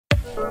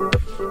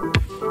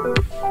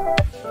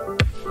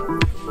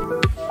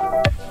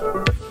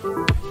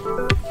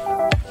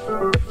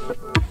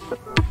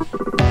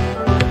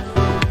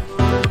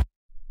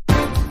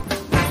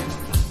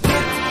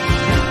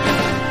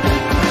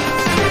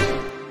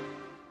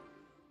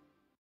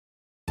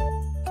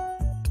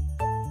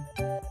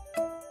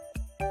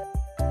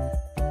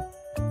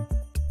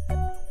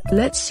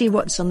Let's see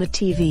what's on the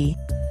TV.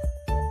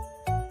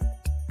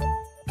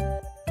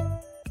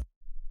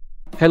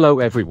 Hello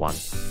everyone.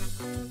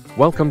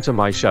 Welcome to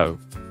my show.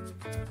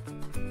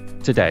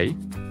 Today,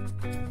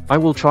 I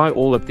will try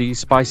all of these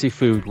spicy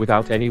food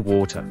without any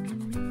water.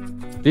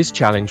 This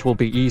challenge will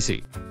be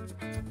easy.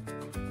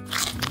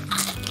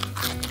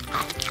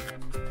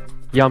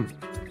 Yum!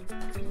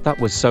 That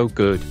was so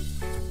good.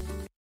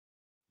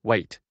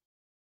 Wait.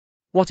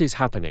 What is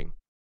happening?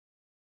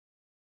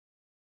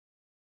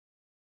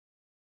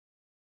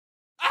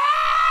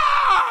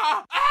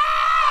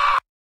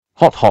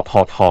 Hot, hot,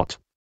 hot, hot.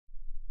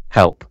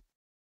 Help.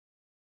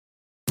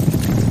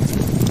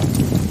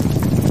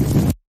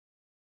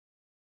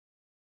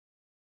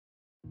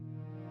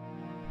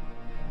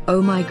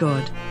 Oh my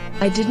god.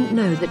 I didn't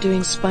know that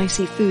doing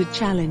spicy food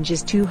challenge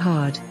is too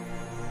hard.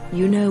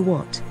 You know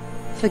what?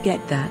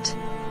 Forget that.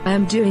 I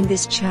am doing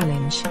this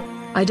challenge.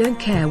 I don't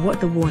care what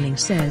the warning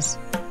says.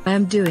 I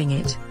am doing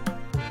it.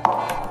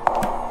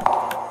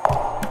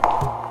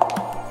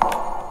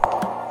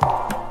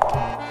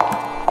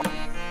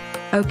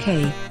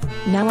 Okay.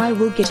 Now I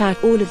will get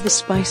out all of the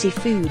spicy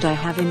food I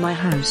have in my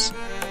house.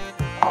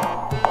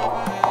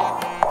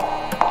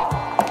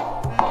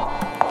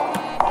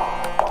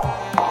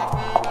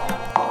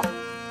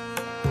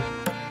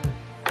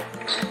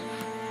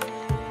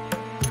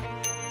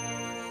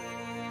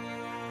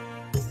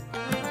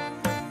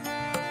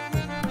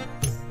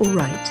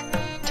 Alright.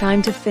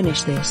 Time to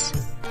finish this.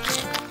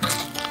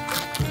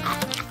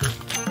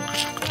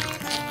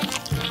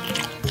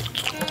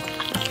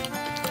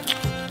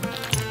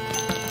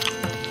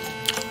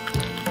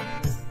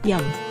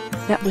 Yum.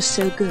 That was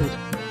so good.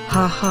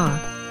 Haha.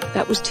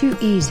 That was too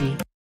easy.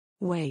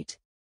 Wait.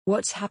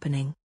 What's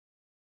happening?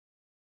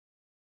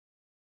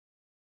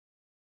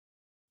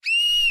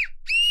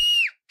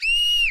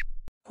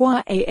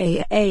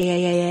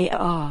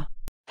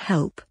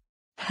 Help.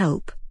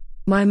 Help.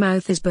 My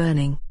mouth is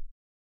burning.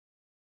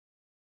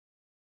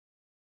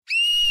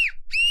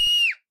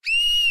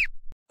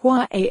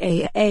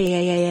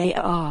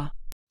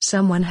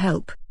 Someone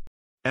help.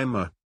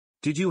 Emma,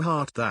 did you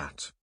heart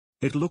that?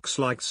 It looks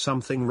like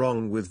something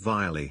wrong with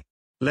Violy.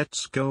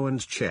 Let's go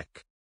and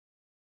check.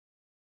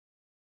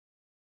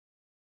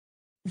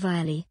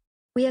 Violy,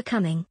 we are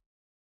coming.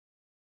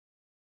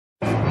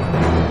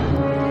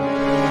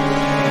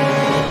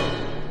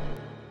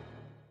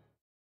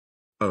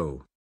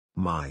 Oh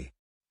my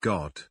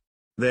God.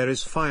 There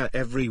is fire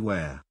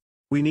everywhere.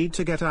 We need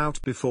to get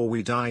out before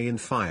we die in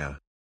fire.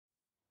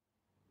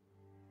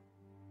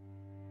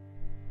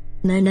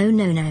 No, no,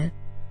 no, no.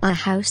 Our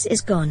house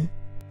is gone.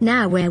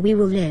 Now where we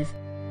will live?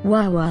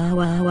 Wah wah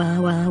wah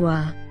wah wah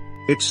wah.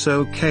 It's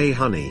okay,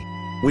 honey.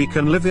 We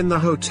can live in the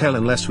hotel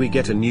unless we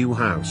get a new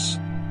house.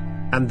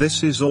 And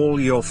this is all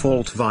your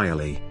fault,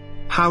 Violy.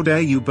 How dare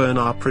you burn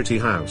our pretty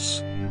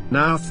house?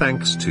 Now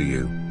thanks to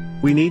you,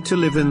 we need to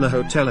live in the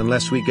hotel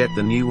unless we get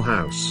the new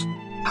house.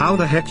 How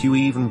the heck you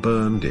even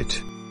burned it?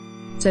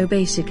 So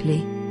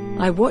basically,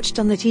 I watched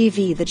on the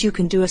TV that you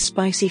can do a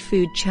spicy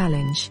food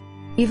challenge.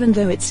 Even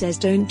though it says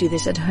don't do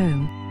this at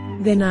home.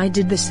 Then I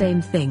did the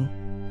same thing.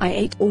 I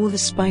ate all the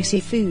spicy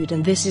food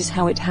and this is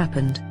how it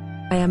happened.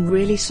 I am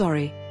really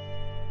sorry.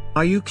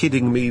 Are you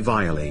kidding me,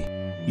 Violy?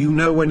 You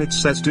know when it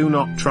says do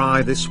not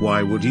try this,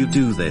 why would you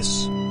do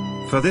this?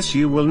 For this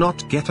you will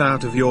not get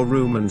out of your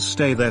room and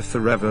stay there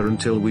forever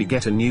until we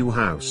get a new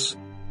house.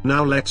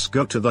 Now let's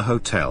go to the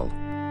hotel.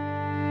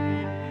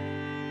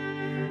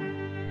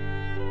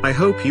 I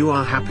hope you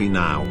are happy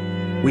now.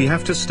 We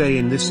have to stay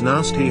in this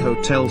nasty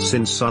hotel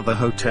since other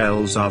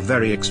hotels are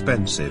very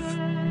expensive.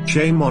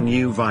 Shame on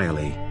you,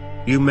 Violy.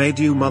 You made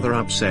your mother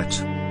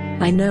upset.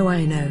 I know. I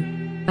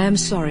am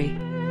sorry.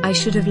 I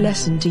should have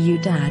listened to you,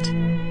 Dad.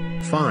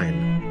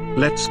 Fine.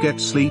 Let's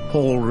get sleep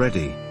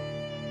already.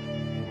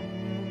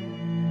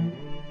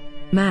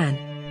 Man.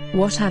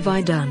 What have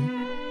I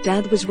done?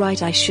 Dad was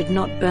right, I should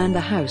not burn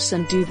the house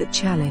and do the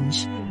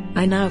challenge.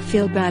 I now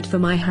feel bad for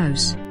my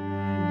house.